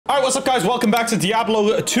Alright, what's up guys? Welcome back to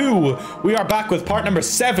Diablo 2. We are back with part number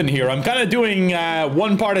 7 here. I'm kind of doing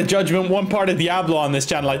one part of Judgment, one part of Diablo on this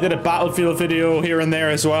channel. I did a Battlefield video here and there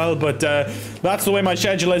as well, but that's the way my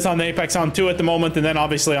schedule is on the Apex Hound 2 at the moment. And then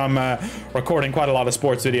obviously I'm recording quite a lot of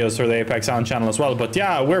sports videos for the Apex Hound channel as well. But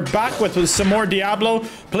yeah, we're back with some more Diablo.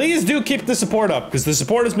 Please do keep the support up, because the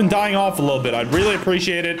support has been dying off a little bit. I'd really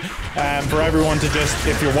appreciate it for everyone to just,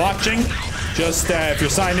 if you're watching, just if you're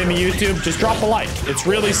signed into YouTube, just drop a like. It's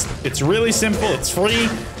really simple, it's free,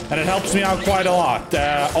 and it helps me out quite a lot.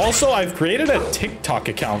 Also, I've created a TikTok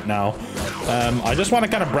account now. I just want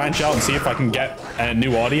to kind of branch out and see if I can get a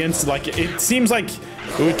new audience. Like, it seems like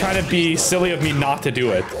it would kind of be silly of me not to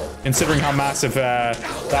do it, considering how massive that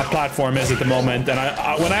platform is at the moment. And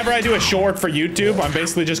whenever I do a short for YouTube, I'm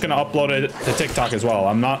basically just going to upload it to TikTok as well.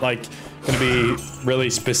 I'm not like going to be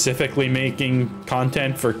really specifically making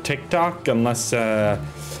content for TikTok unless it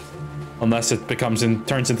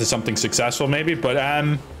turns into something successful maybe. But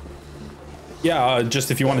yeah,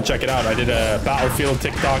 just if you want to check it out, I did a Battlefield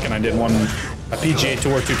TikTok, and I did one, a PGA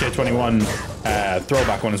Tour 2K21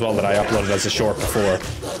 throwback one as well that I uploaded as a short before.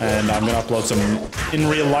 And I'm gonna upload some in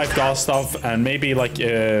real life golf stuff, and maybe like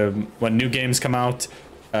when new games come out,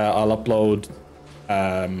 I'll upload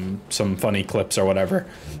some funny clips or whatever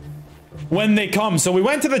when they come. So we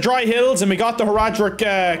went to the Dry Hills and we got the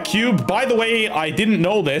Resurrected cube. By the way, I didn't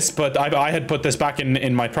know this, but I had put this back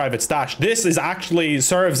in my private stash. This is actually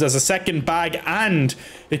serves as a second bag, and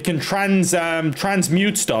it can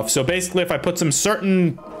transmute stuff. So basically, if I put some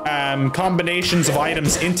certain combinations of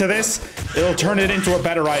items into this, it'll turn it into a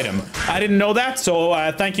better item. I didn't know that, so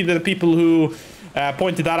thank you to the people who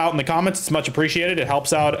pointed that out in the comments. It's much appreciated. It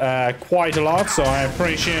helps out quite a lot, so I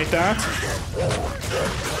appreciate that.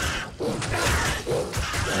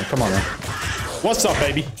 Come on, man. What's up,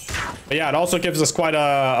 baby? But yeah, it also gives us quite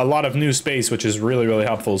a lot of new space, which is really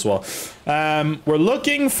helpful as well. We're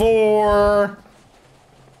looking for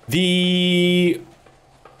the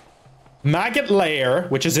Maggot Lair,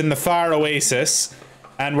 which is in the Far Oasis,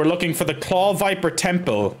 and we're looking for the Claw Viper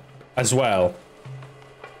Temple as well.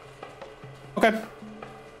 Okay.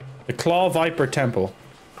 The Claw Viper Temple.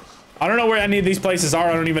 I don't know where any of these places are.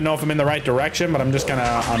 I don't even know if I'm in the right direction, but I'm just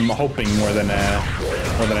I'm hoping more than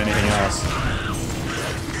anything else.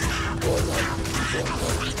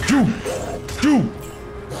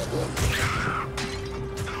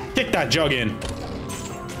 Kick that jug in.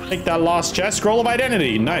 Take that lost chest. Scroll of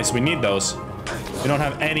identity. Nice, we need those. We don't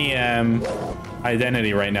have any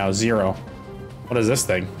identity right now. 0. What is this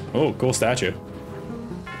thing? Oh, cool statue.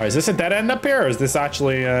 Alright, is this a dead end up here, or is this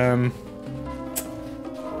actually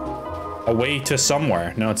a way to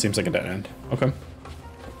somewhere? No, it seems like a dead end. Okay.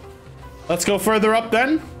 Let's go further up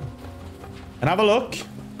then and have a look.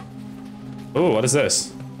 Oh, what is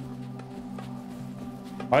this?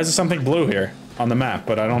 Why is there something blue here on the map,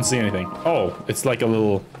 but I don't see anything? Oh, it's like a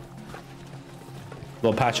little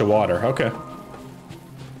patch of water. Okay.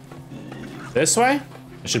 This way?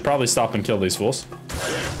 I should probably stop and kill these fools.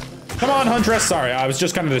 Come on, Huntress. Sorry, I was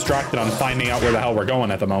just kind of distracted on finding out where the hell we're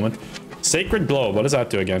going at the moment. Sacred Globe. What does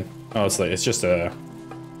that do again? Oh, it's just a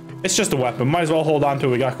weapon. Might as well hold on to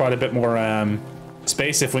it. We got quite a bit more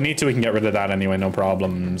space. If we need to, we can get rid of that anyway. No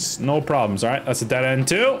problems. No problems. All right, that's a dead end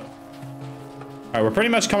too. All right, we're pretty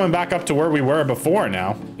much coming back up to where we were before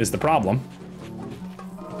now, is the problem.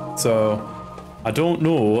 So I don't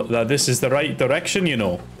know that this is the right direction, you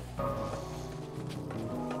know.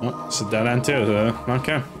 Oh, it's a dead end too.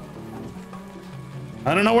 Okay.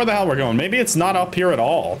 I don't know where the hell we're going. Maybe it's not up here at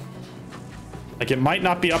all. Like, it might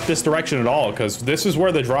not be up this direction at all, because this is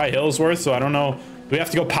where the Dry Hills were, so I don't know. Do we have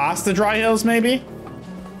to go past the Dry Hills, maybe?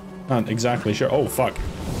 Not exactly sure. Oh, fuck.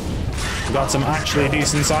 We got some actually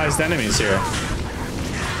decent-sized enemies here.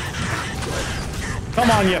 Come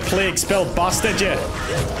on, you plague-spilled bastard, you.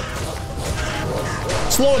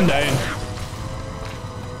 Slow him down.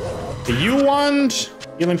 The U-wand.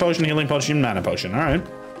 Healing potion, mana potion. All right.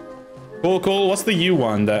 Cool. What's the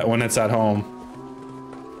U-wand when it's at home?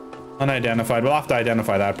 Unidentified. We'll have to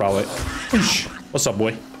identify that probably. What's up,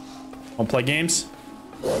 boy? Wanna play games?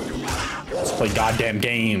 Let's play goddamn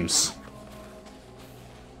games.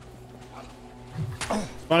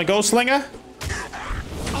 Wanna go, Slinger?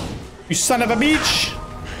 You son of a bitch!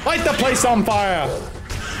 Light the place on fire!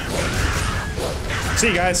 See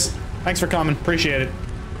you guys. Thanks for coming. Appreciate it.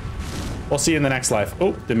 We'll see you in the next life.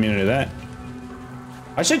 Oh, didn't mean to do that.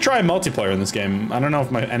 I should try multiplayer in this game. I don't know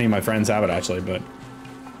if any of my friends have it actually, but.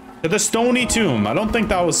 To the Stony Tomb. I don't think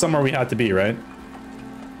that was somewhere we had to be, right?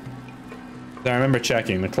 I remember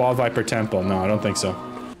checking. The Claw Viper Temple. No, I don't think so.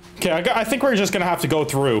 Okay, I think we're just gonna have to go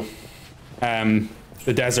through.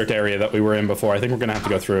 the desert area that we were in before. I think we're gonna have to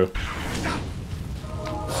go through.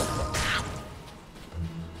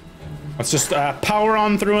 Let's just power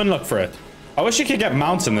on through and look for it. I wish you could get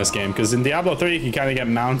mounts in this game, because in Diablo 3 you can kind of get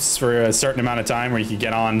mounts for a certain amount of time where you could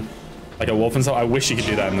get on like a wolf and stuff. I wish you could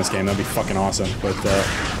do that in this game. That'd be fucking awesome. But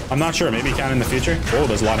I'm not sure. Maybe you can in the future. Oh,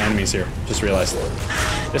 there's a lot of enemies here. Just realized.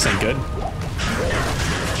 This ain't good.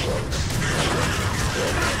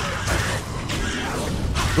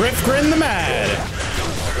 Griff the Mad.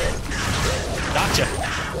 Gotcha.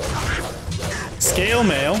 Scale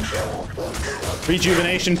mail.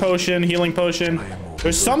 Rejuvenation potion, healing potion.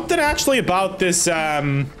 There's something actually about this, Ooh,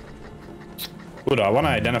 I want to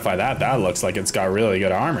identify that. That looks like it's got really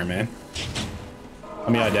good armor, man.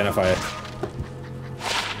 Let me identify it.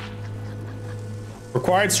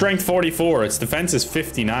 Required strength 44. Its defense is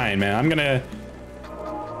 59, man. I'm gonna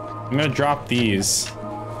drop these.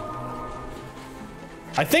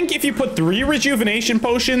 I think if you put 3 rejuvenation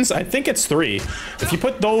potions, I think it's 3. If you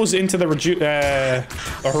put those into the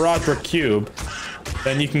Herodric cube,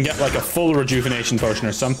 then you can get like a full rejuvenation potion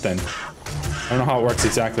or something. I don't know how it works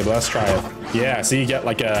exactly, but let's try it. Yeah, so you get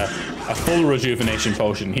like a full rejuvenation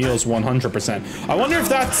potion. Heals 100%. I wonder if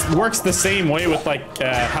that works the same way with like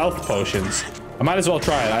health potions. I might as well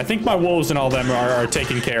try it. I think my wolves and all them are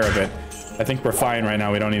taking care of it. I think we're fine right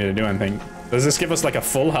now. We don't need to do anything. Does this give us like a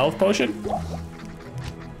full health potion?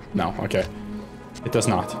 No, okay. It does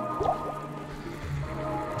not.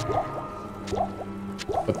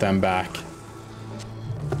 Put them back.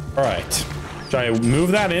 Alright. Try to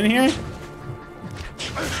move that in here.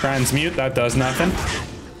 Transmute, that does nothing.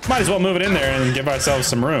 Might as well move it in there and give ourselves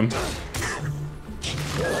some room.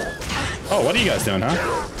 Oh, what are you guys doing, huh?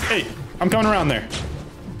 Hey, I'm coming around there.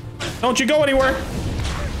 Don't you go anywhere.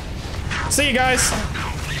 See you guys.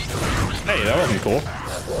 Hey, that wasn't cool.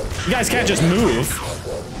 You guys can't just move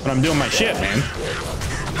when I'm doing my shit, man.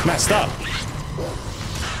 It's messed up.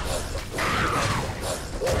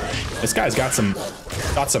 This guy's got some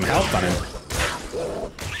health on him.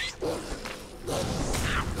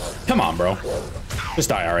 Come on, bro. Just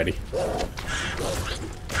die already.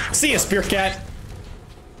 See ya, Spear Cat.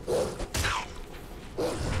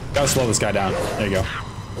 Gotta slow this guy down. There you go.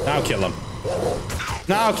 Now kill him.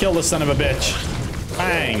 Now kill this son of a bitch.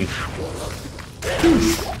 Bang.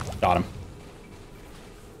 Got him.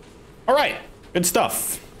 All right, good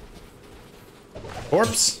stuff.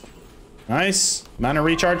 Corpse. Nice. Mana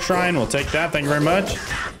recharge shrine. We'll take that. Thank you very much.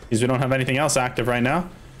 Because we don't have anything else active right now.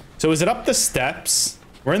 So is it up the steps?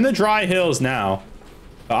 We're in the dry hills now.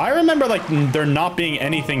 I remember like there not being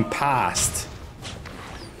anything past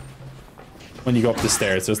when you go up the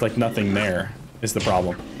stairs. There's like nothing there is the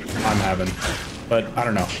problem I'm having. But I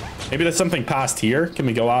don't know. Maybe there's something past here. Can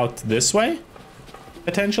we go out this way?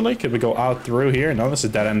 Potentially? Could we go out through here? No, this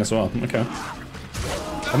is dead end as well. Okay.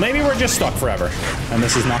 Well, maybe we're just stuck forever. And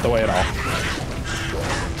this is not the way at all.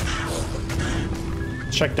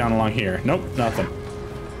 Check down along here. Nope, nothing.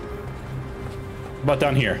 What about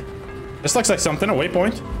down here? This looks like something, a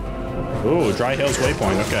waypoint. Ooh, Dry Hills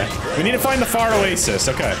waypoint, okay. We need to find the Far Oasis,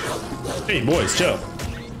 okay. Hey, boys, chill.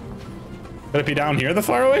 Could it be down here, the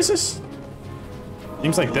Far Oasis?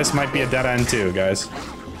 Seems like this might be a dead end too, guys.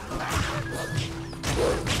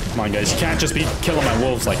 Come on, guys, you can't just be killing my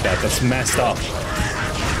wolves like that. That's messed up.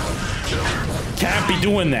 Can't be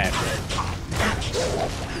doing that.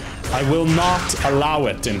 I will not allow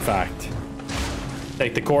it, in fact.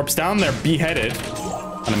 Take the corpse down, they're beheaded.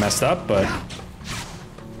 Kinda messed up, but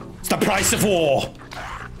it's the price of war.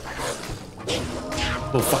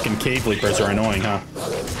 Little fucking cave leapers are annoying, huh?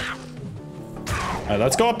 Alright,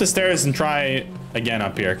 let's go up the stairs and try again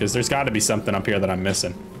up here, because there's got to be something up here that I'm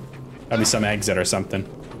missing. Gotta be some exit or something.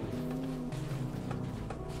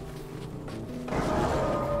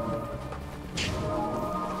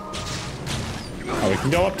 Oh, we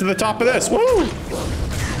can go up to the top of this. Woo!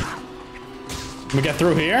 Can we get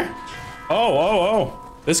through here? Oh.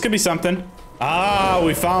 This could be something. Ah,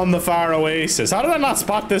 we found the Far Oasis. How did I not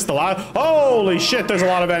spot this the last? Holy shit, there's a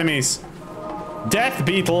lot of enemies. Death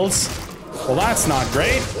beetles. Well, that's not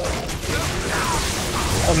great.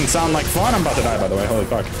 Doesn't sound like fun. I'm about to die, by the way. Holy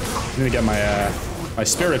fuck. I need to get my my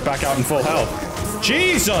spirit back out in full health.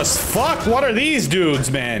 Jesus fuck, what are these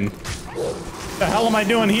dudes, man? What the hell am I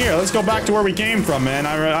doing here? Let's go back to where we came from, man.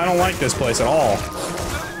 I don't like this place at all.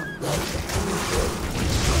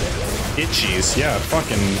 Itchies, yeah,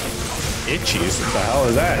 fucking itchies. What the hell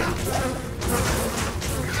is that?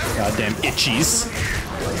 Goddamn itchies.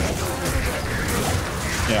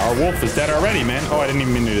 Yeah, our wolf is dead already, man. Oh, I didn't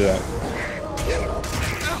even mean to do that.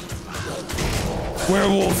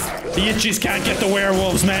 Werewolf. The itchies can't get the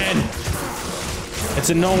werewolves, man. It's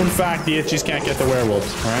a known fact the itchies can't get the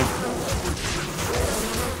werewolves, alright?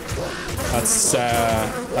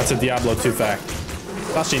 That's a Diablo 2 fact.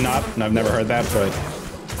 It's actually not, and I've never heard that, but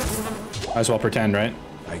might as well pretend, right?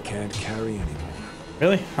 I can't carry anymore.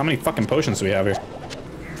 Really? How many fucking potions do we have here?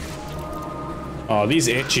 Oh, these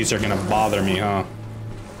itchies are gonna bother me, huh?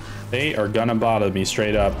 They are gonna bother me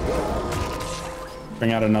straight up.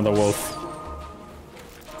 Bring out another wolf.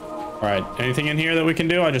 Alright, anything in here that we can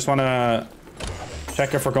do? I just wanna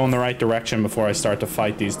check if we're going the right direction before I start to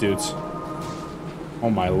fight these dudes. Oh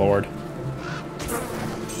my lord.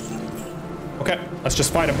 Okay, let's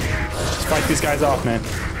just fight them. Let's fight these guys off, man.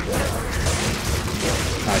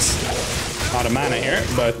 Nice. Not a mana here,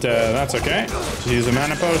 but that's okay. Just use a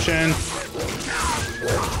mana potion.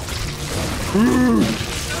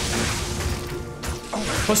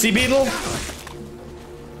 Pussy beetle.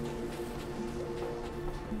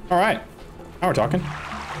 All right, now we're talking.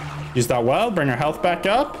 Use that well, bring our health back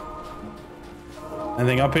up.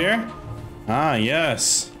 Anything up here? Ah,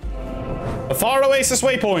 yes. The Far Oasis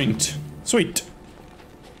waypoint. Sweet.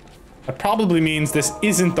 That probably means this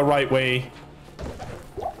isn't the right way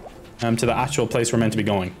to the actual place we're meant to be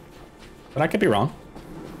going. But I could be wrong.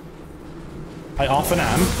 I often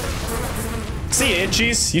am. See ya,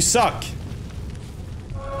 itchies. You suck.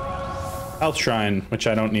 Health shrine, which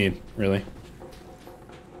I don't need, really.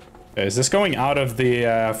 Okay, is this going out of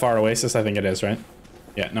the Far Oasis? I think it is, right?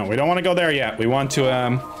 Yeah, no, we don't want to go there yet. We want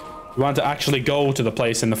to actually go to the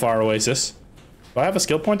place in the Far Oasis. Do I have a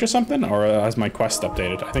skill point or something? Or has my quest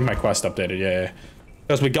updated? I think my quest updated, yeah.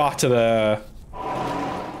 Because we got to the...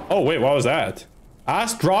 Oh, wait, what was that?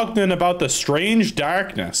 Ask Drogden about the strange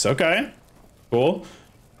darkness. Okay, cool.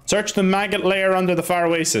 Search the maggot lair under the Far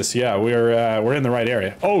Oasis. Yeah, we're in the right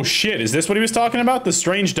area. Oh, shit, is this what he was talking about? The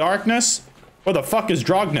strange darkness? Where the fuck is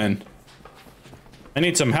Drogden? I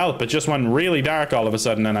need some help. It just went really dark all of a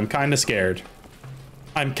sudden, and I'm kind of scared.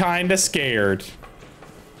 I'm kind of scared.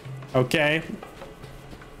 Okay.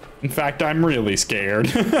 In fact, I'm really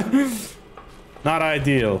scared. Not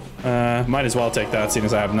ideal. Might as well take that, seeing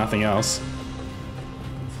as I have nothing else.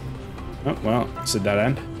 Oh, well, it's a dead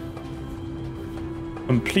end.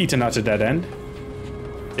 Complete and utter dead end.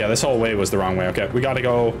 Yeah, this whole way was the wrong way. Okay, we gotta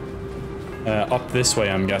go up this way,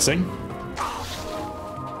 I'm guessing.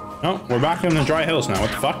 Oh, we're back in the dry hills now.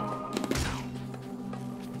 What the fuck?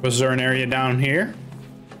 Was there an area down here?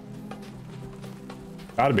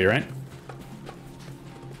 Gotta be, right?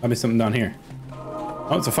 Gotta be something down here.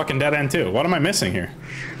 Oh, it's a fucking dead end too. What am I missing here?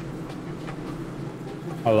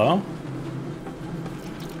 Hello?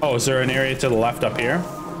 Oh, is there an area to the left up here?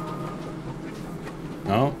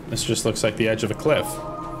 No, this just looks like the edge of a cliff.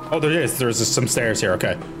 Oh, there is. There's some stairs here.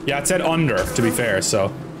 Okay. Yeah, it said under, to be fair,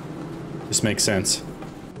 so this makes sense.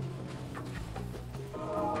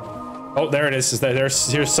 Oh, there it is.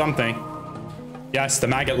 Here's something. Yes, the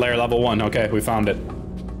maggot lair level 1. Okay, we found it.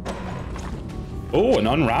 Oh, an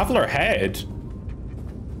unraveler head.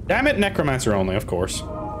 Damn it, necromancer only, of course.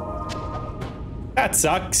 That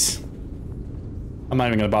sucks. I'm not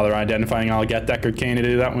even gonna bother identifying. I'll get Deckard Cain to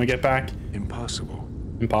do that when we get back. Impossible.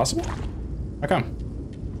 Impossible? How come?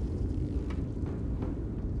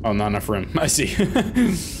 Oh, not enough room. I see.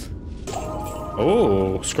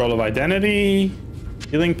 Oh, scroll of identity.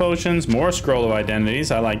 Healing potions, more scroll of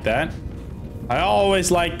identities. I like that. I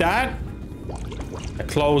always like that. A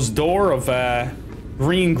closed door of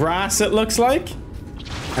green grass, it looks like.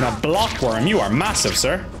 And a blockworm. You are massive,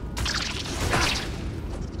 sir.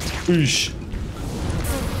 Oosh.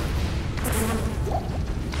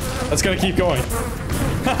 That's gonna keep going.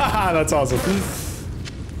 That's awesome.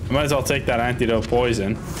 I might as well take that antidote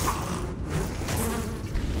poison.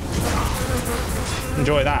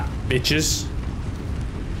 Enjoy that, bitches.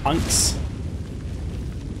 Hunks.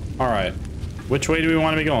 Alright. Which way do we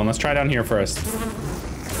want to be going? Let's try down here first.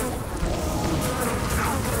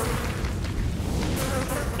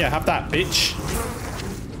 Yeah, have that, bitch.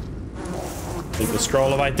 Take the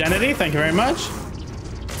scroll of identity. Thank you very much.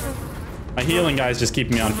 My healing guys just keep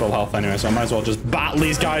me on full health anyway, so I might as well just battle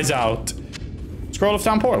these guys out. Scroll of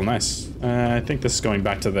town portal. Nice. I think this is going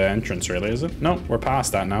back to the entrance, really, is it? No, we're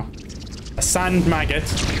past that now. A sand maggot.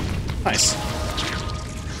 Nice.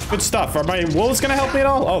 Good stuff. Are my wolves gonna help me at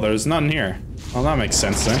all? Oh, there's none here. Well, that makes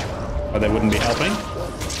sense then. Or they wouldn't be helping.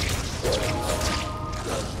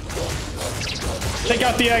 Take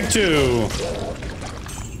out the egg too.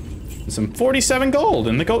 Some 47 gold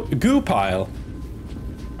in the goo pile.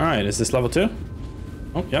 Alright, is this level 2?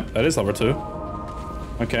 Oh, yep, that is level 2.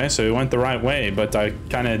 Okay, so we went the right way, but I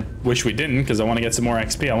kind of wish we didn't because I want to get some more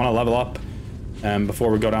XP. I want to level up before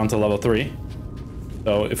we go down to level 3.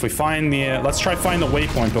 So if we find the, let's try find the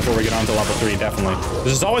waypoint before we get on to level 3, definitely.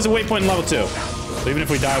 There's always a waypoint in level 2. So even if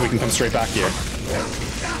we die, we can come straight back here.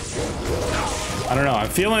 I don't know, I'm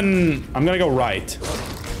feeling, I'm gonna go right.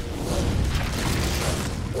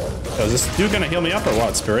 So is this dude gonna heal me up or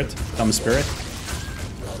what, spirit? Dumb spirit.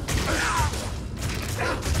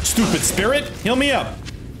 Stupid spirit, heal me up.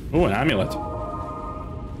 Ooh, an amulet.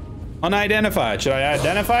 Unidentified, should I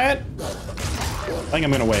identify it? I think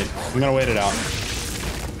I'm gonna wait. I'm gonna wait it out.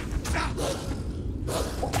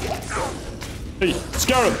 Hey,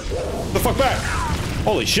 scout him! Get the fuck back!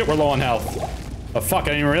 Holy shit, we're low on health. Oh fuck, I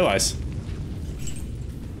didn't even realize.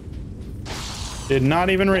 Did not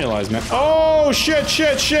even realize, man. Oh shit,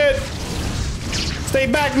 shit, shit! Stay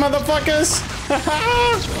back, motherfuckers!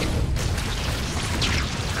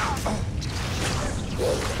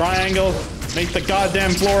 Triangle, make the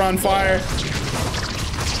goddamn floor on fire.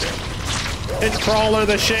 Hit Crawler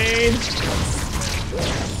the Shade.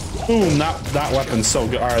 Boom, that weapon's so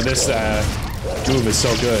good. Or this move is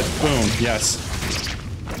so good. Boom, yes.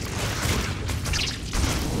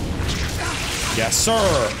 Yes, sir.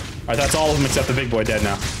 All right, that's all of them except the big boy dead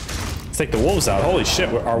now. Let's take the wolves out. Holy shit,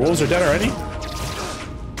 our wolves are dead already? All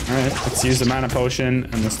right, let's use the mana potion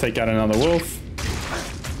and let's take out another wolf.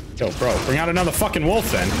 Yo, bro, bring out another fucking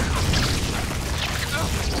wolf then.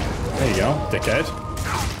 There you go, dickhead.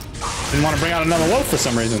 Didn't want to bring out another wolf for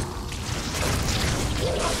some reason.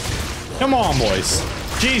 Come on, boys.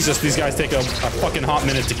 Jesus, these guys take a fucking hot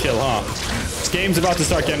minute to kill, huh? This game's about to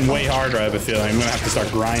start getting way harder, I have a feeling. I'm gonna have to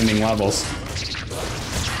start grinding levels.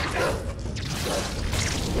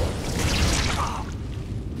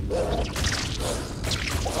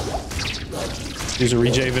 Use a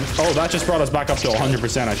rejaven. Oh, that just brought us back up to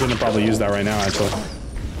 100%. I shouldn't have probably used that right now, actually.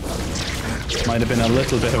 Might have been a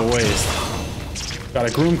little bit of a waste. Got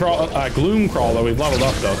a gloom crawler. We've leveled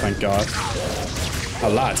up, though, thank God. Oh,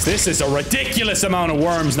 lads, this is a ridiculous amount of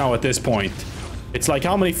worms now at this point. It's like,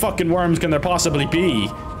 how many fucking worms can there possibly be?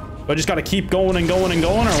 Do I just gotta keep going and going and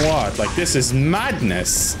going, or what? Like, this is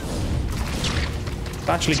madness. It's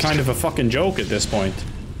actually kind of a fucking joke at this point.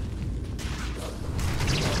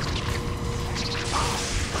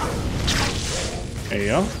 There you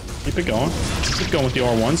go. Keep it going. Keep going with the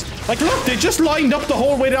R1s. Like, look, they just lined up the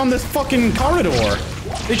whole way down this fucking corridor.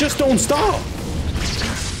 They just don't stop.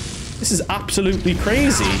 This is absolutely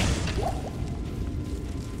crazy.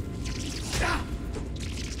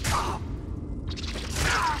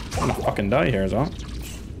 I'm gonna fucking die here as well.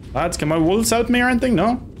 Lads, can my wolves help me or anything?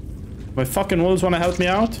 No? My fucking wolves want to help me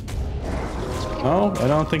out? No, I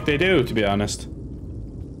don't think they do, to be honest.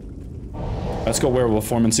 Let's go werewolf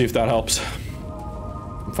form and see if that helps.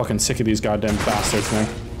 I'm fucking sick of these goddamn bastards, man.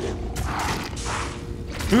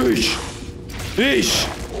 Eesh! Eesh!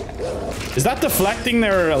 Is that deflecting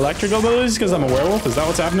their electrical abilities because I'm a werewolf? Is that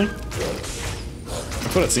what's happening?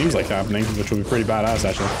 That's what it seems like happening, which would be pretty badass,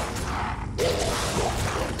 actually.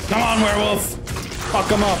 Come on, werewolf! Fuck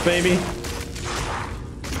them up, baby.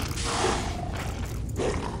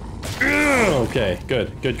 Okay,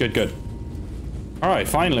 good, good, good, good. Alright,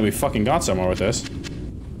 finally we fucking got somewhere with this.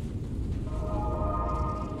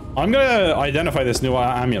 I'm gonna identify this new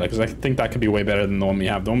amulet because I think that could be way better than the one we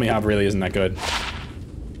have. The one we have really isn't that good.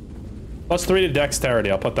 +3 to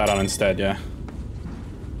dexterity. I'll put that on instead, yeah.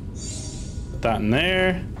 Put that in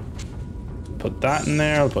there. Put that in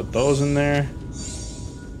there. I'll put those in there.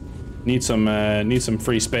 Need some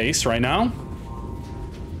free space right now.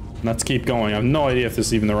 Let's keep going. I have no idea if this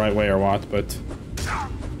is even the right way or what, but...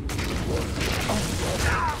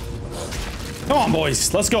 Come on,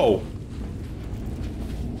 boys. Let's go.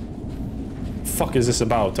 Fuck is this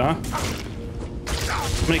about, huh?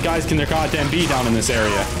 How many guys can there goddamn be down in this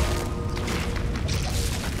area?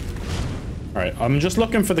 Alright, I'm just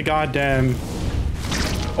looking for the goddamn...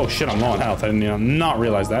 Oh shit, I'm low on health. I didn't not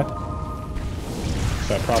realize that.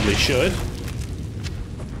 So I probably should.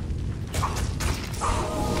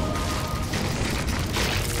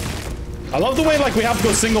 I love the way, like, we have to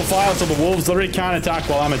go single file so the wolves literally can't attack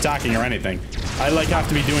while I'm attacking or anything. I, like, have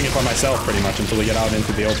to be doing it by myself pretty much until we get out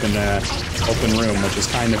into the open room, which is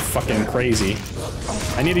kind of fucking crazy.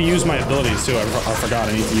 I need to use my abilities, too. I forgot.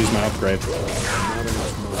 I need to use my upgrade.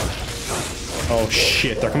 Oh,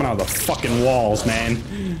 shit. They're coming out of the fucking walls, man.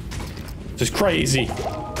 This is crazy.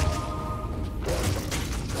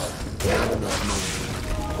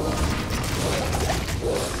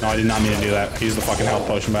 No, I did not mean to do that. I used the fucking health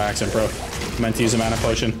potion by accident, bro. I meant to use a mana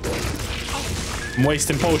potion. I'm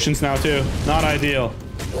wasting potions now, too. Not ideal.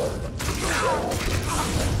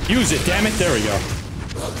 Use it, damn it. There we go.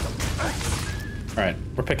 Alright,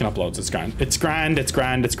 we're picking up loads. It's grand. It's grand, it's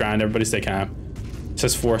grand, it's grand. Everybody stay calm. It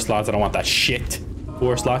says 4 slots. I don't want that shit.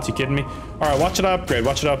 4 slots, you kidding me? All right, what should I upgrade?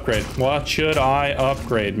 What should I upgrade? What should I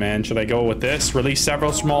upgrade, man? Should I go with this? Release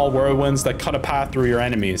several small whirlwinds that cut a path through your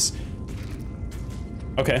enemies.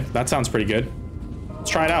 Okay, that sounds pretty good. Let's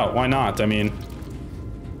try it out. Why not? I mean,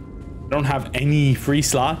 I don't have any free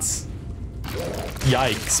slots.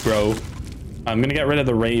 Yikes, bro. I'm gonna get rid of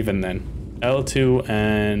the Raven then. L2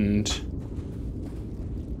 and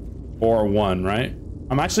R1, right?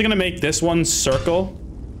 I'm actually gonna make this one circle.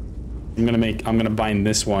 I'm gonna bind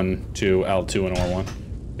this one to L2 and R1.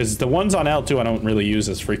 Because the ones on L2 I don't really use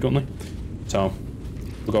as frequently. So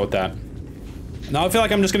we'll go with that. Now I feel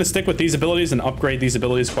like I'm just gonna stick with these abilities and upgrade these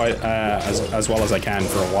abilities quite as well as I can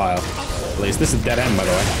for a while. At least this is dead end, by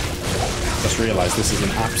the way. Just realized this is an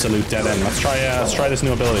absolute dead end. Let's try this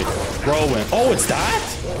new ability. Whirlwind. Oh, it's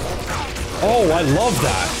that? Oh, I love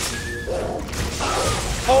that.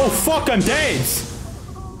 Oh fuck, I'm dead.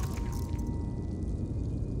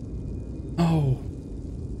 Oh.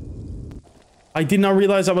 I did not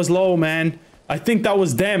realize I was low, man. I think that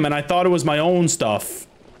was them and I thought it was my own stuff.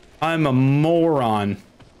 I'm a moron.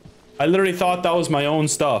 I literally thought that was my own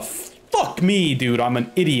stuff. Fuck me, dude. I'm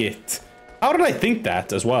an idiot. How did I think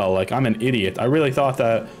that as well? Like, I'm an idiot. I really thought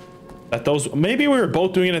that those... Maybe we were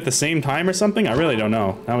both doing it at the same time or something? I really don't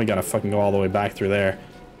know. Now we gotta fucking go all the way back through there.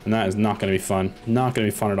 And that is not gonna be fun. Not gonna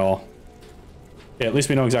be fun at all. Okay, at least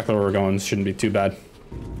we know exactly where we're going. This shouldn't be too bad.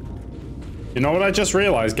 You know what I just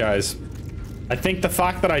realized, guys? I think the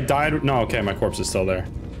fact that I died... No, okay, my corpse is still there.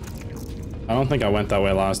 I don't think I went that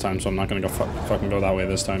way last time, so I'm not gonna go fucking go that way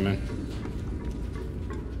this time, man.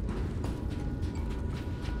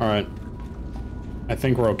 Alright. I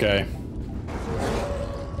think we're okay.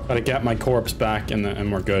 Gotta get my corpse back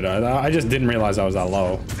and we're good. I just didn't realize I was that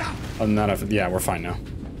low. Other than that, yeah, we're fine now.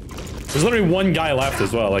 There's literally one guy left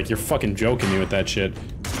as well. Like, you're fucking joking me with that shit.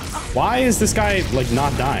 Why is this guy, like,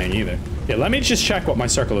 not dying either? Okay, let me just check what my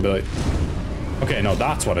circle ability... Okay, no,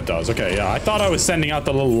 that's what it does. Okay, yeah, I thought I was sending out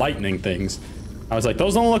the little lightning things. I was like,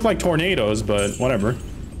 those don't look like tornadoes, but whatever.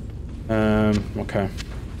 Okay.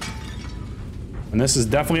 And this is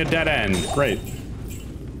definitely a dead end. Great.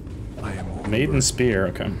 Maiden Spear.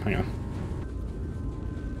 Okay, hang on.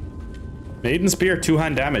 Maiden Spear,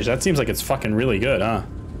 2-hand damage. That seems like it's fucking really good, huh?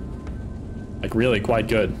 Like, really quite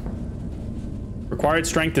good. Required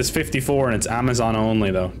strength is 54 and it's Amazon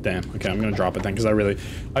only though. Damn. Okay, I'm gonna drop it then because I really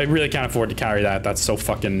can't afford to carry that. That's so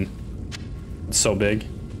fucking... It's so big.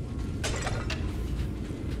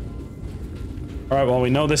 Alright, well, we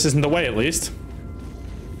know this isn't the way at least.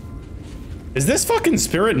 Is this fucking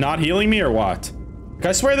spirit not healing me or what? Like,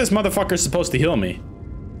 I swear this motherfucker's supposed to heal me.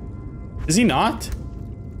 Is he not?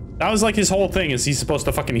 That was like his whole thing, is he's supposed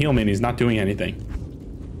to fucking heal me and he's not doing anything.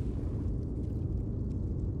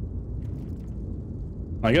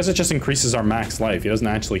 I guess it just increases our max life. He doesn't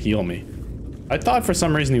actually heal me. I thought for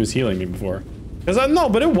some reason he was healing me before. No,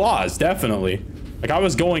 but it was, definitely. Like, I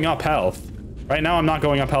was going up health. Right now, I'm not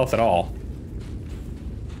going up health at all.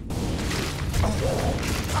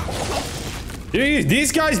 Dude,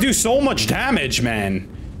 these guys do so much damage, man.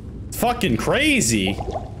 It's fucking crazy. I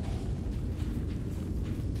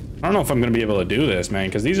don't know if I'm gonna be able to do this, man,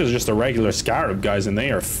 because these are just the regular Scarab guys, and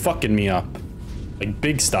they are fucking me up. Like,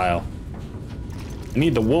 big style. I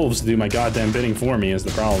need the wolves to do my goddamn bidding for me is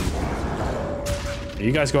the problem. Okay,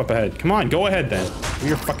 you guys go up ahead. Come on, go ahead then. Do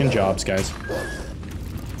your fucking jobs, guys.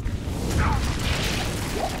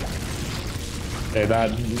 Okay,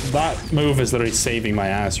 that move is literally saving my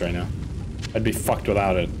ass right now. I'd be fucked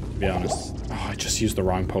without it, to be honest. Oh, I just used the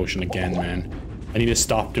wrong potion again, man. I need to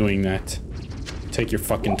stop doing that. Take your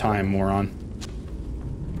fucking time, moron.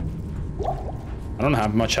 I don't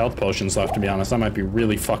have much health potions left, to be honest. I might be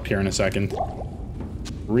really fucked here in a second.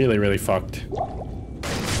 Really, really fucked.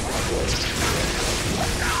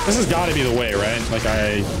 This has got to be the way, right? Like,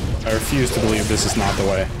 I refuse to believe this is not the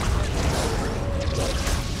way.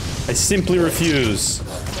 I simply refuse.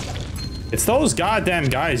 It's those goddamn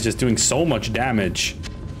guys just doing so much damage.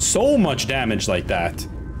 So much damage like that.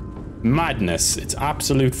 Madness. It's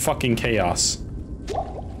absolute fucking chaos.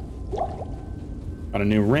 Got a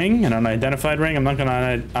new ring, an unidentified ring. I'm not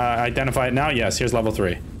gonna identify it now. Yes, here's level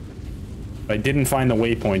 3. I didn't find the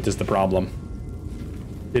waypoint is the problem.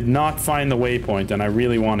 Did not find the waypoint, and I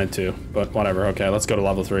really wanted to, but whatever. Okay, let's go to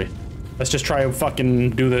level 3. Let's just try to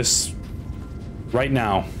fucking do this right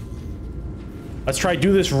now. Let's try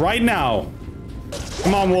do this right now.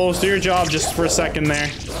 Come on, wolves, do your job just for a second there.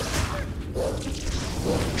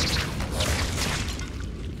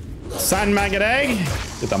 Sand maggot egg.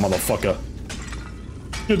 Get that motherfucker.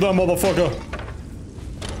 Get that motherfucker.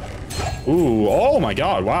 Ooh, oh my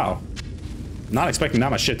god, wow. Not expecting that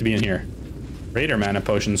much shit to be in here. Raider mana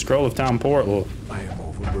potion. Scroll of town portal. I am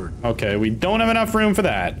overburdened. Okay, we don't have enough room for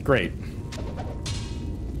that. Great.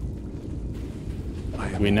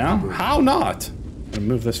 We now? How not? I'm gonna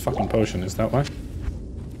move this fucking potion. Is that why?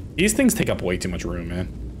 These things take up way too much room, man.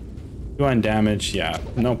 2-hand damage. Yeah,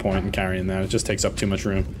 no point in carrying that. It just takes up too much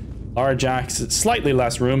room. Large axe. Slightly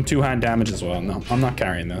less room. 2-hand damage as well. No, I'm not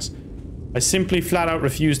carrying this. I simply flat out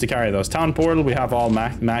refuse to carry those. Town portal, we have all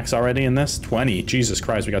max already in this. 20. Jesus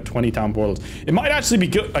Christ, we got 20 town portals. It might actually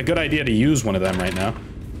be a good idea to use one of them right now.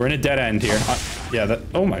 We're in a dead end here. Yeah, that...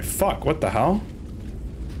 Oh my fuck, what the hell?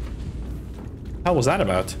 Hell was that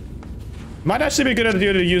about? Might actually be a good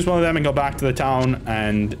idea to use one of them and go back to the town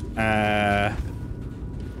and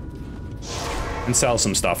sell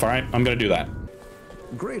some stuff, alright? I'm gonna do that.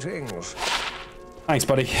 Greetings. Thanks,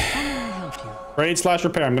 buddy. Trade /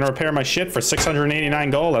 repair. I'm gonna repair my shit for 689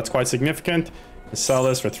 gold. That's quite significant. I sell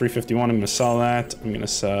this for 351. I'm gonna sell that. I'm gonna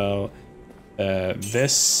sell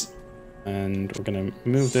this, and we're gonna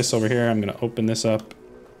move this over here. I'm gonna open this up.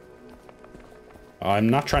 I'm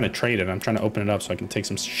not trying to trade it. I'm trying to open it up so I can take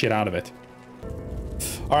some shit out of it.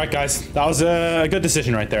 All right, guys, that was a good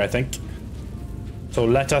decision right there, I think. So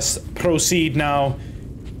let us proceed now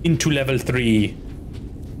into level 3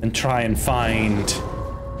 and try and find...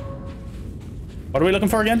 What are we looking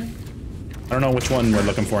for again? I don't know which one we're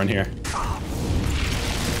looking for in here.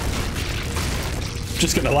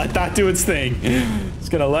 Just gonna let that do its thing.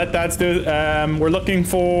 Just gonna let that do. We're looking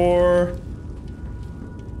for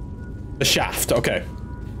the shaft. Okay.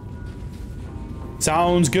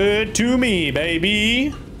 Sounds good to me,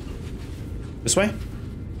 baby. This way?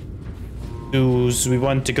 Does we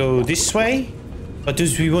want to go this way? Or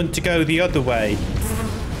does we want to go the other way?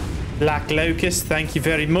 Black Locust, thank you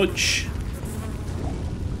very much.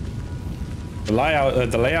 The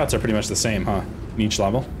layouts are pretty much the same, huh? In each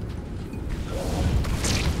level.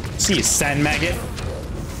 See you, sand maggot.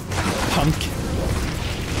 Punk.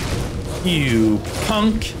 You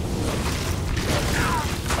punk.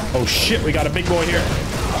 Oh shit, we got a big boy here.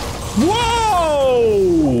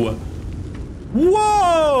 Whoa!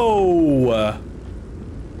 Whoa!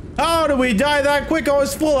 How did we die that quick? I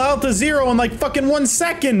was full health to 0 in like fucking 1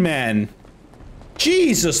 second, man.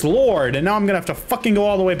 Jesus Lord, and now I'm gonna have to fucking go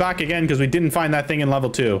all the way back again because we didn't find that thing in level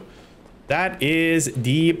 2. That is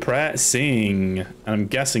depressing. And I'm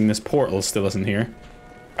guessing this portal still isn't here.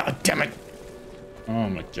 God damn it. Oh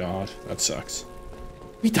my god, that sucks.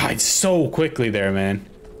 We died so quickly there, man.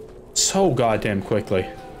 So goddamn quickly.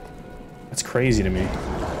 That's crazy to me.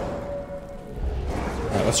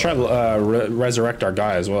 Alright, let's try to resurrect our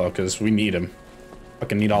guy as well, because we need him.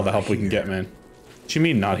 Fucking need all the help we can get, man. What you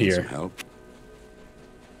mean not here? Help.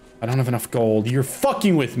 I don't have enough gold. You're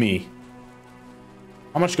fucking with me.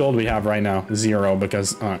 How much gold do we have right now? 0,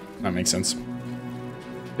 because... that makes sense.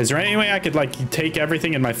 Is there any way I could, like, take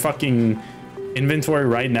everything in my fucking inventory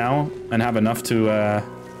right now and have enough to,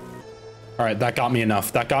 Alright, that got me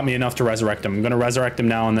enough. That got me enough to resurrect him. I'm gonna resurrect him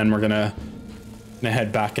now, and then we're gonna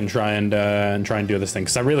head back and try and do this thing,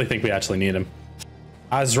 because I really think we actually need him.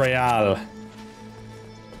 Azrael.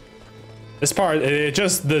 This part,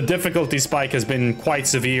 the difficulty spike has been quite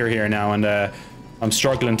severe here now, and I'm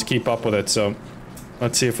struggling to keep up with it, so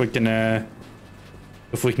let's see if we can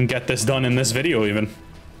get this done in this video even.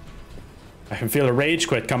 I can feel a rage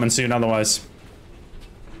quit coming soon otherwise.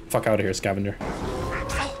 Fuck out of here, scavenger.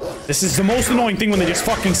 This is the most annoying thing when they just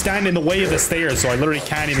fucking stand in the way of the stairs, so I literally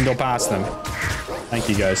can't even go past them. Thank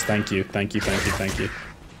you guys, thank you, thank you, thank you, thank you.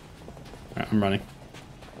 Alright, I'm running.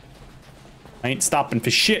 I ain't stopping for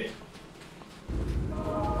shit.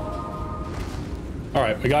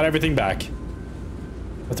 Alright, we got everything back.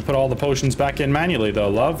 Have to put all the potions back in manually though.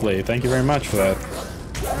 Lovely. Thank you very much for that.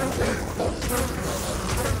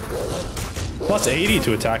 Plus 80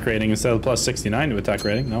 to attack rating instead of plus 69 to attack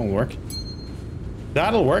rating. That'll work.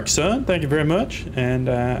 That'll work, son. Thank you very much. And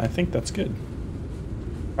I think that's good.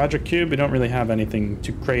 Project Cube, we don't really have anything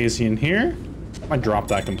too crazy in here. I dropped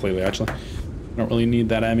that completely, actually. Don't really need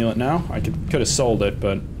that amulet now. I could have sold it,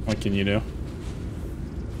 but what can you do?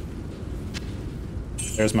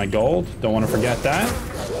 There's my gold. Don't want to forget that.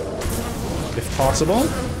 If possible.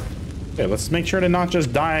 Okay, let's make sure to not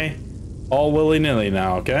just die all willy-nilly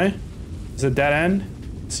now, okay? Is it dead end?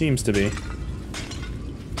 It seems to be.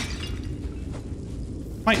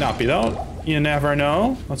 Might not be, though. You never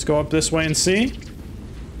know. Let's go up this way and see.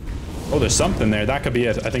 Oh, there's something there. That could be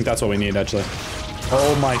it. I think that's what we need, actually.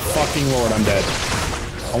 Oh my fucking lord, I'm dead.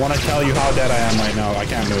 I want to tell you how dead I am right now. I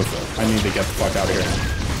can't move. I need to get the fuck out of here.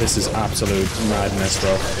 This is absolute madness,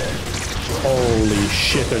 bro. Holy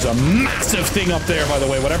shit, there's a massive thing up there, by the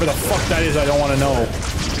way. Whatever the fuck that is, I don't want to know.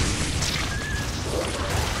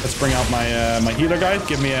 Let's bring out my my healer guy.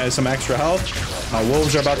 Give me some extra health. My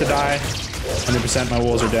wolves are about to die. 100% my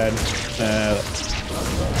wolves are dead.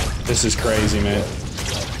 This is crazy, man.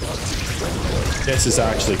 This is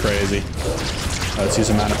actually crazy. Let's use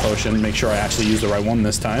a mana potion. Make sure I actually use the right one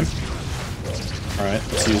this time. All right,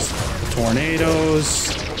 let's use the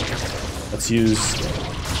tornadoes. Let's use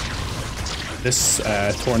this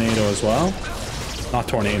tornado as well. Not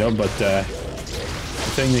tornado, but the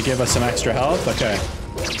thing to give us some extra health. Okay.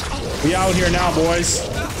 We out here now, boys.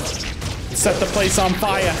 Let's set the place on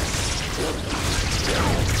fire.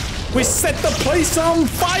 We set the place on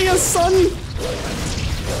fire, son.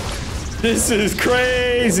 This is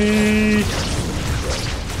crazy.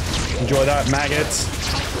 Enjoy that, maggots.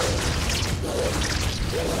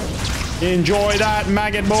 Enjoy that,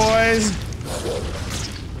 maggot boys.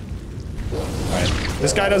 Alright,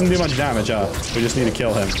 this guy doesn't do much damage, huh? We just need to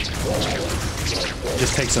kill him.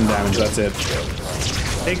 Just take some damage, that's it.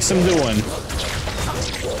 Take some doing.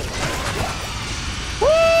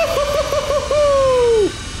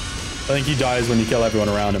 I think he dies when you kill everyone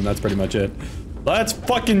around him. That's pretty much it. Let's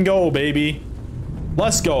fucking go, baby.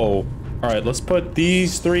 Let's go. All right, let's put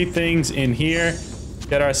these 3 things in here.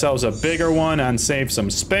 Get ourselves a bigger one and save some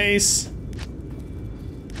space.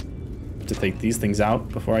 To take these things out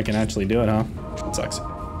before I can actually do it, huh? It sucks.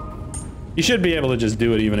 You should be able to just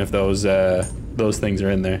do it even if those things are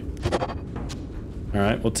in there. All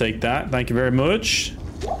right, we'll take that. Thank you very much.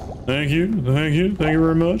 Thank you. Thank you. Thank you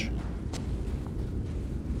very much.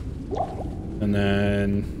 And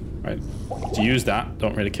then, right, to use that,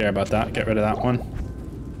 don't really care about that. Get rid of that one.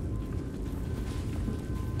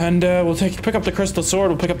 And we'll pick up the crystal sword.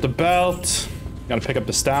 We'll pick up the belt. Gotta pick up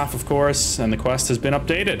the staff, of course. And the quest has been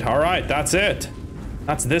updated. All right, that's it.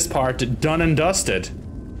 That's this part done and dusted.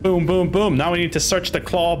 Boom, boom, boom. Now we need to search the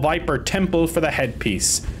Claw Viper Temple for the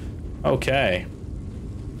headpiece. Okay.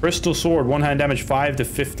 Crystal sword, 1-hand damage, 5 to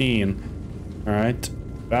 15. All right.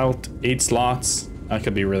 Belt, 8 slots. That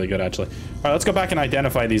could be really good, actually. All right, let's go back and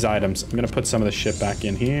identify these items. I'm gonna put some of the shit back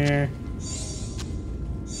in here.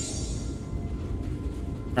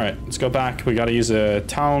 All right, let's go back. We gotta use a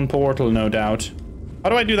town portal, no doubt. How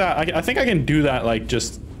do I do that? I think I can do that, like,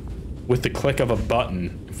 just with the click of a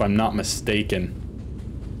button, if I'm not mistaken.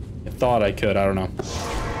 I thought I could, I don't know.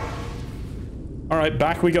 All right,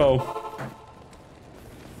 back we go.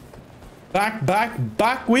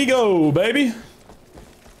 Back we go, baby.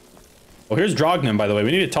 Oh, here's Drognan, by the way.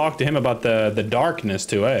 We need to talk to him about the darkness,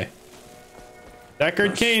 too, eh?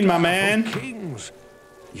 Deckard Cain, my man. Kings.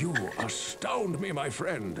 You astound me, my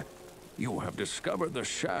friend. You have discovered the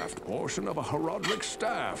shaft portion of a Herodric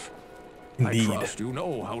staff. Indeed. I trust you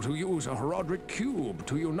know how to use a Herodric cube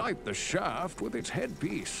to unite the shaft with its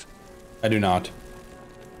headpiece. I do not.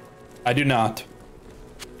 I do not.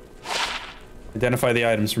 Identify the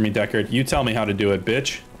items for me, Deckard. You tell me how to do it,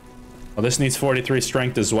 bitch. Well, this needs 43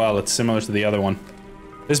 strength as well. It's similar to the other one.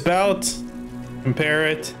 This belt, compare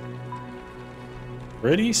it.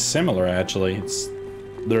 Pretty similar, actually. It's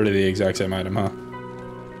literally the exact same item, huh?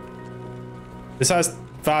 This has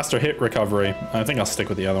faster hit recovery. I think I'll stick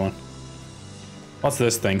with the other one. What's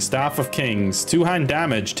this thing? Staff of Kings. 2-hand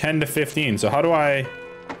damage, 10 to 15. So how do I...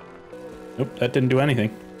 Nope, that didn't do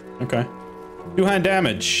anything. Okay. 2-hand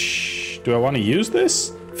damage. Do I want to use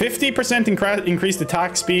this? 50% increased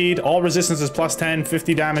attack speed. All resistance is plus 10.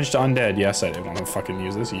 50 damage to undead. Yes, I didn't want to fucking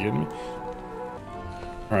use this. Are you kidding me?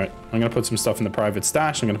 All right, I'm gonna put some stuff in the private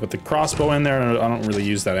stash. I'm gonna put the crossbow in there. I don't really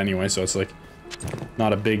use that anyway, so it's like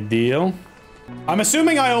not a big deal. I'm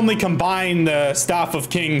assuming I only combine the Staff of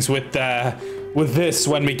Kings with this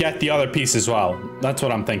when we get the other piece as well. That's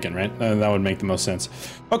what I'm thinking, right? That would make the most sense.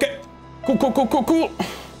 Okay, cool.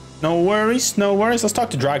 No worries, no worries. Let's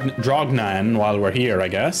talk to Drognan while we're here, I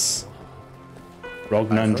guess.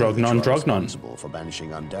 Drognan. Responsible for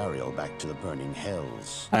banishing Andariel back to the burning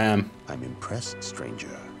hells. I am. I'm impressed,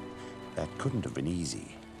 stranger. That couldn't have been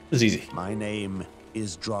easy. It was easy. My name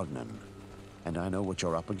is Drognan, and I know what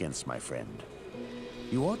you're up against, my friend.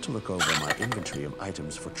 You ought to look over my inventory of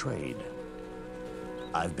items for trade.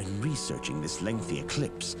 I've been researching this lengthy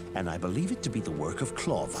eclipse, and I believe it to be the work of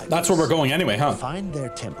Claw Vipers. That's where we're going anyway, huh? Find their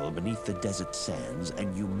temple beneath the desert sands,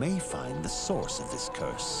 and you may find the source of this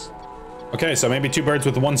curse. Okay, so maybe 2 birds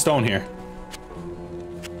with 1 stone here.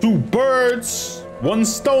 2 birds, 1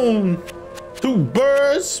 stone. 2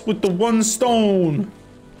 birds with the 1 stone.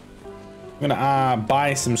 I'm gonna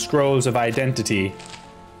buy some scrolls of identity.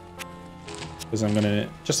 Because I'm gonna,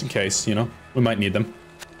 just in case, you know, we might need them.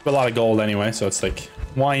 A lot of gold anyway, so it's like,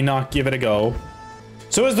 why not give it a go?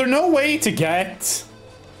 So is there no way to get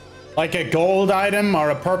like a gold item or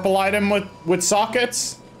a purple item with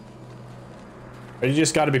sockets? Or you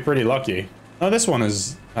just gotta be pretty lucky. Oh, this one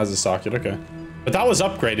has a socket, okay. But that was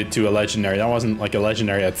upgraded to a legendary. That wasn't like a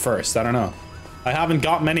legendary at first. I don't know. I haven't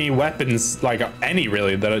got many weapons, like any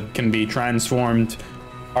really, that can be transformed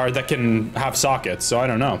or that can have sockets, so I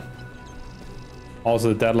don't know. Also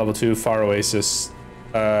the dead level 2 Far Oasis.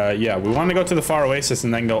 Yeah, we want to go to the Far Oasis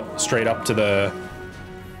and then go straight up to the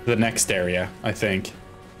next area, I think.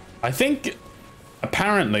 I think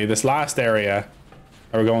apparently this last area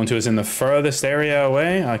that we're going to is in the furthest area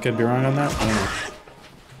away. I could be wrong on that. I don't know.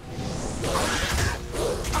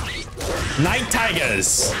 Night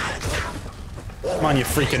tigers! Come on, you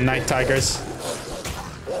freaking night tigers.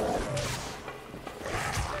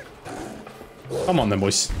 Come on then,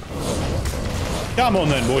 boys. Come on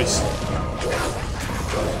then, boys.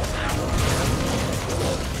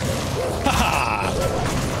 Haha!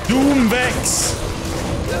 Doomvex!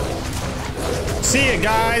 See ya,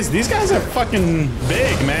 guys. These guys are fucking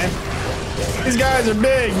big, man. These guys are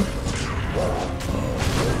big.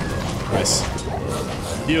 Nice.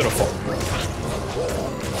 Beautiful.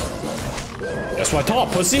 That's what I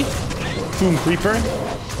thought, pussy. Boom, creeper.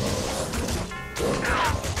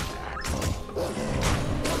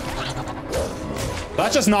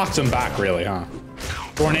 That just knocks him back, really, huh?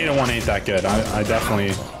 Tornado one ain't that good. I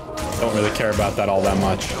definitely don't really care about that all that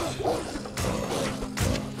much.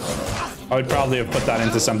 I would probably have put that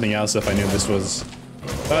into something else if I knew this was...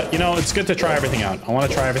 But, you know, it's good to try everything out. I want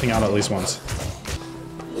to try everything out at least once.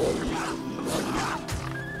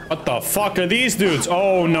 What the fuck are these dudes?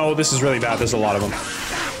 Oh, no, this is really bad. There's a lot of them.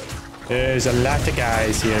 There's a lot of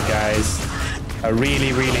guys here, guys. A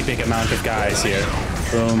really, really big amount of guys here.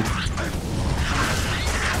 Boom.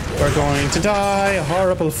 We're going to die a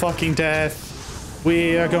horrible fucking death.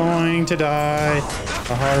 We are going to die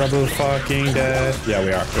a horrible fucking death. Yeah,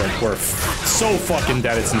 we are. We're so fucking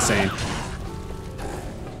dead, it's insane.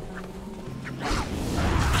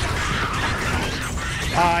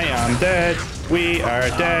 I am dead. We are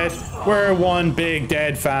dead. We're one big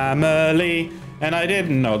dead family. And I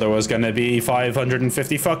didn't know there was gonna be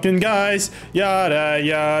 550 fucking guys. Yada,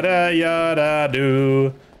 yada, yada,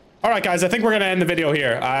 do. Alright guys, I think we're gonna end the video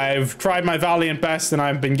here. I've tried my valiant best and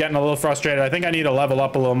I've been getting a little frustrated. I think I need to level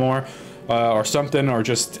up a little more or something, or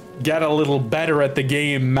just get a little better at the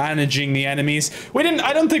game managing the enemies.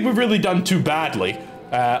 I don't think we've really done too badly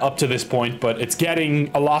up to this point, but it's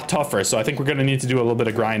getting a lot tougher. So I think we're gonna need to do a little bit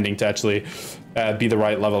of grinding to actually be the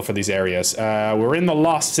right level for these areas. We're in the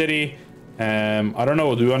Lost City. I don't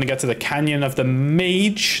know, do we want to get to the Canyon of the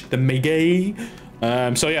Mage? The Mage?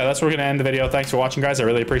 So yeah, that's where we're gonna end the video. Thanks for watching, guys. I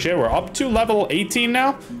really appreciate it. We're up to level 18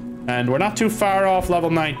 now, and we're not too far off level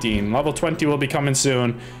 19. Level 20 will be coming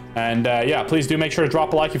soon. And yeah, please do make sure to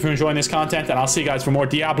drop a like if you're enjoying this content, and I'll see you guys for more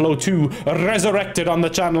Diablo 2 Resurrected on the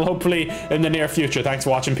channel, hopefully in the near future. Thanks for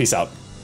watching. Peace out.